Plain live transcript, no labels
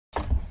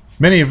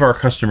Many of our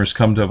customers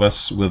come to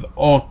us with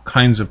all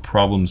kinds of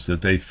problems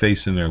that they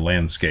face in their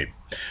landscape.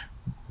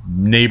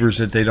 Neighbors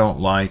that they don't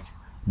like,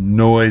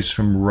 noise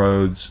from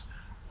roads,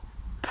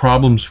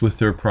 problems with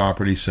their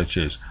property such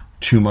as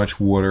too much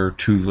water,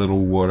 too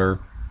little water,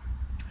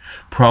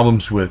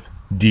 problems with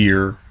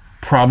deer,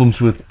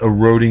 problems with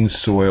eroding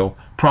soil,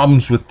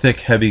 problems with thick,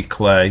 heavy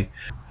clay,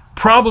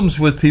 problems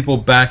with people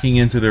backing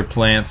into their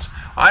plants.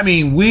 I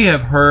mean, we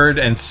have heard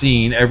and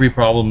seen every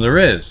problem there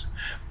is.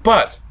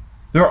 But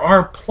there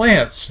are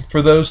plants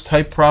for those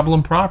type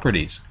problem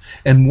properties,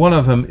 and one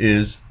of them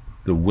is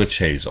the witch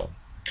hazel.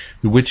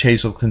 The witch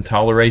hazel can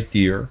tolerate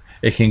deer.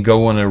 It can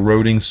go on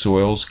eroding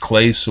soils,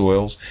 clay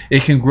soils.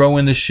 It can grow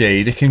in the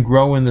shade. It can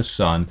grow in the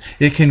sun.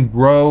 It can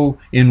grow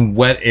in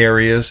wet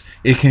areas.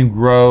 It can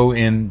grow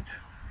in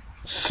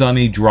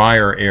sunny,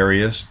 drier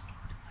areas.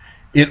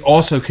 It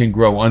also can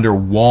grow under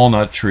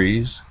walnut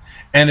trees.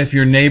 And if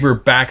your neighbor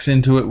backs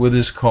into it with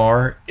his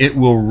car, it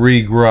will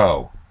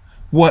regrow.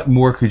 What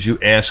more could you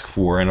ask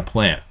for in a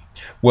plant?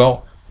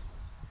 Well,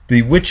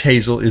 the witch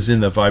hazel is in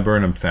the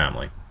viburnum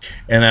family,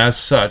 and as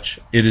such,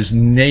 it is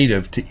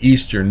native to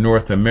eastern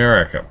North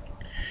America.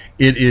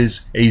 It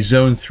is a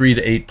zone 3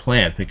 to 8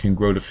 plant that can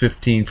grow to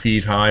 15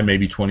 feet high,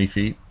 maybe 20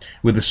 feet,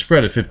 with a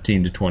spread of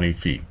 15 to 20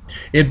 feet.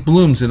 It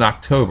blooms in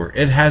October.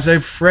 It has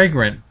a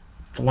fragrant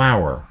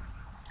flower.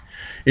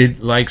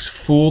 It likes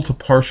full to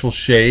partial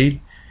shade,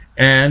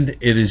 and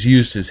it is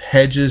used as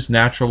hedges,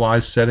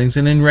 naturalized settings,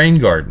 and in rain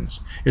gardens.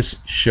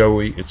 It's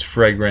showy, it's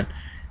fragrant,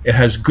 it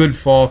has good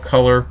fall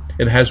color,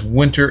 it has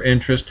winter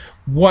interest.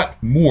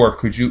 What more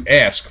could you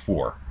ask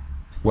for?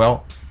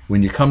 Well,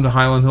 when you come to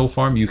Highland Hill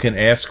Farm, you can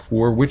ask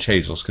for witch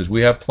hazels because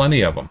we have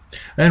plenty of them.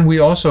 And we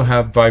also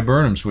have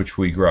viburnums which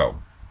we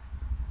grow.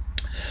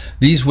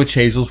 These witch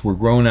hazels were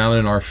grown out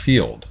in our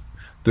field.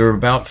 They're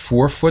about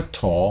 4 foot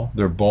tall,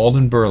 they're balled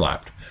and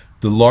burlapped.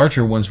 The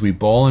larger ones we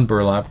ball and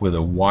burlap with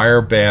a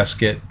wire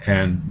basket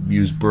and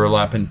use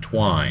burlap and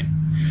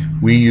twine.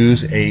 We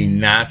use a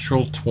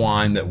natural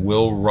twine that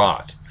will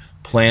rot.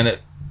 Plant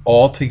it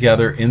all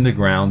together in the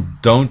ground.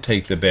 Don't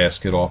take the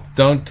basket off.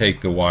 Don't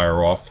take the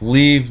wire off.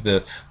 Leave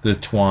the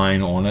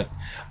twine on it.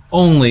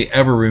 Only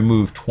ever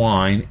remove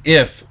twine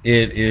if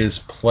it is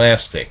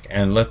plastic,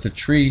 and let the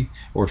tree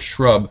or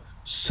shrub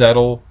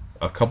settle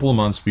a couple of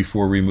months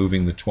before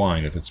removing the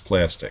twine if it's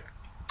plastic.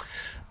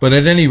 But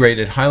at any rate,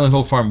 at Highland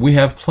Hill Farm, we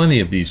have plenty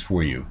of these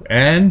for you.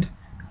 And,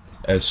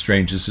 as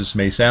strange as this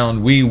may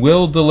sound, we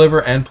will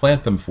deliver and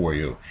plant them for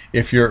you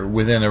if you're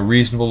within a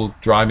reasonable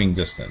driving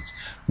distance.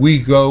 We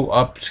go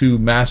up to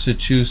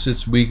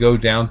Massachusetts. We go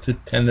down to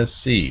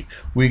Tennessee.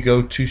 We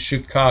go to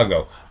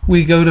Chicago.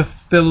 We go to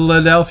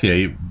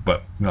Philadelphia.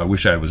 But I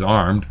wish I was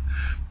armed.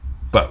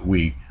 But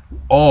we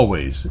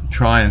always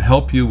try and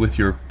help you with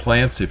your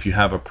plants. If you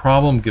have a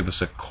problem, give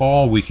us a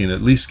call. We can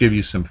at least give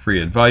you some free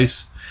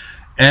advice.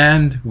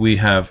 And we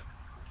have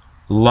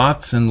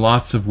lots and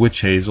lots of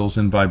witch hazels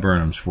and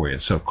viburnums for you.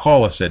 So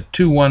call us at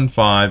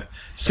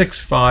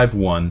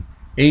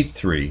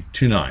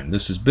 215-651-8329.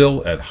 This is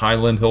Bill at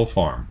Highland Hill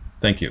Farm.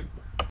 Thank you.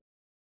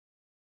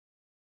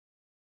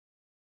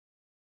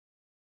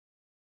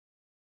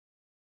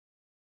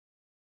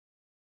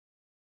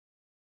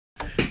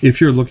 If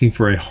you're looking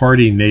for a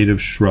hardy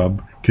native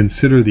shrub,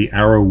 consider the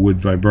arrowwood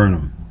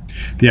viburnum.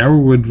 The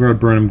arrowwood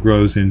viburnum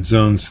grows in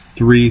zones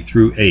 3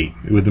 through 8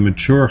 with a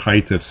mature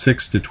height of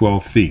 6 to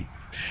 12 feet.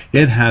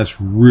 It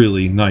has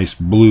really nice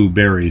blue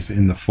berries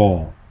in the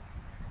fall.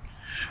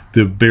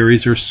 The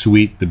berries are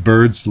sweet. The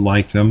birds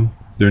like them.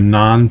 They're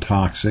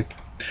non-toxic.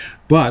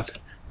 But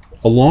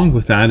along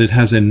with that, it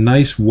has a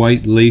nice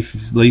white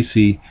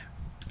lacy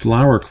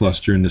flower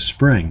cluster in the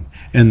spring.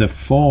 And the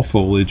fall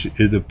foliage,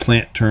 the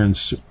plant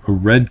turns a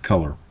red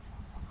color.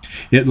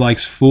 It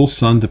likes full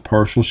sun to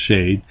partial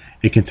shade.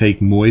 It can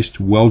take moist,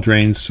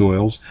 well-drained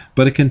soils,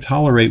 but it can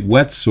tolerate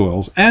wet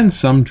soils and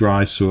some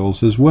dry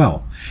soils as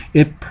well.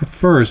 It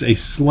prefers a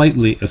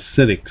slightly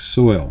acidic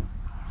soil.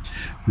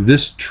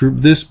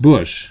 This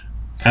bush,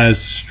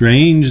 as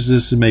strange as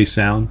this may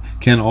sound,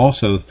 can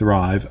also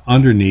thrive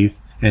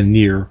underneath and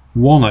near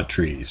walnut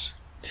trees.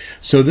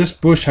 So this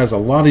bush has a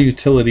lot of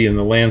utility in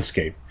the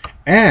landscape,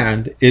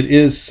 and it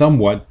is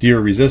somewhat deer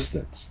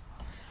resistant.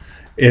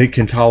 It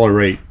can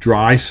tolerate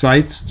dry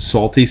sites,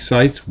 salty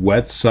sites,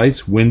 wet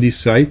sites, windy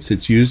sites.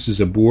 It's used as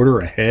a border,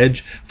 a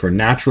hedge, for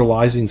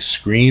naturalizing,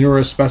 screen, or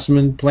a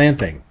specimen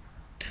planting.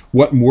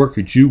 What more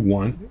could you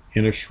want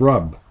in a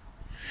shrub?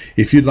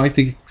 If you'd like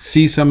to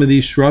see some of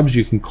these shrubs,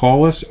 you can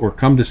call us or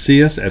come to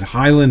see us at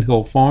Highland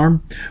Hill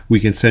Farm. We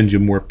can send you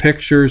more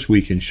pictures.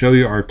 We can show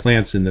you our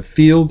plants in the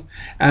field,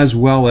 as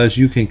well as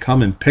you can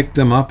come and pick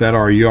them up at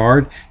our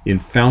yard in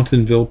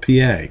Fountainville,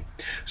 PA.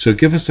 So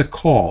give us a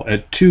call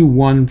at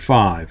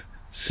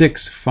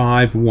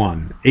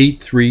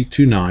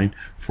 215-651-8329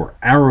 for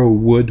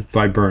arrowwood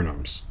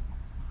viburnums.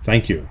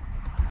 Thank you.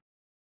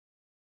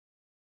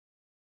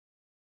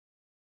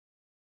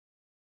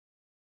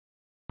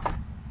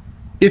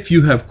 If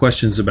you have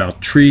questions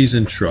about trees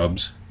and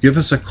shrubs, give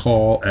us a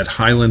call at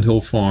Highland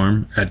Hill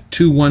Farm at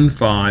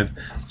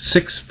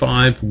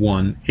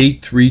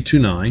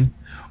 215-651-8329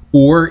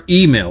 or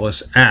email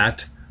us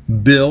at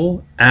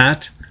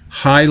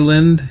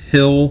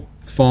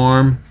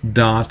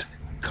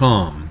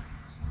bill@highlandhillfarm.com.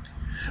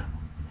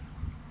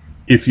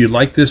 If you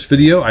like this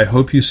video, I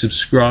hope you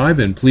subscribe,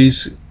 and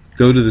please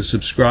go to the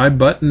subscribe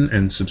button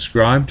and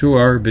subscribe to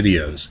our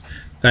videos.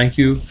 Thank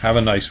you. Have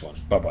a nice one.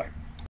 Bye-bye.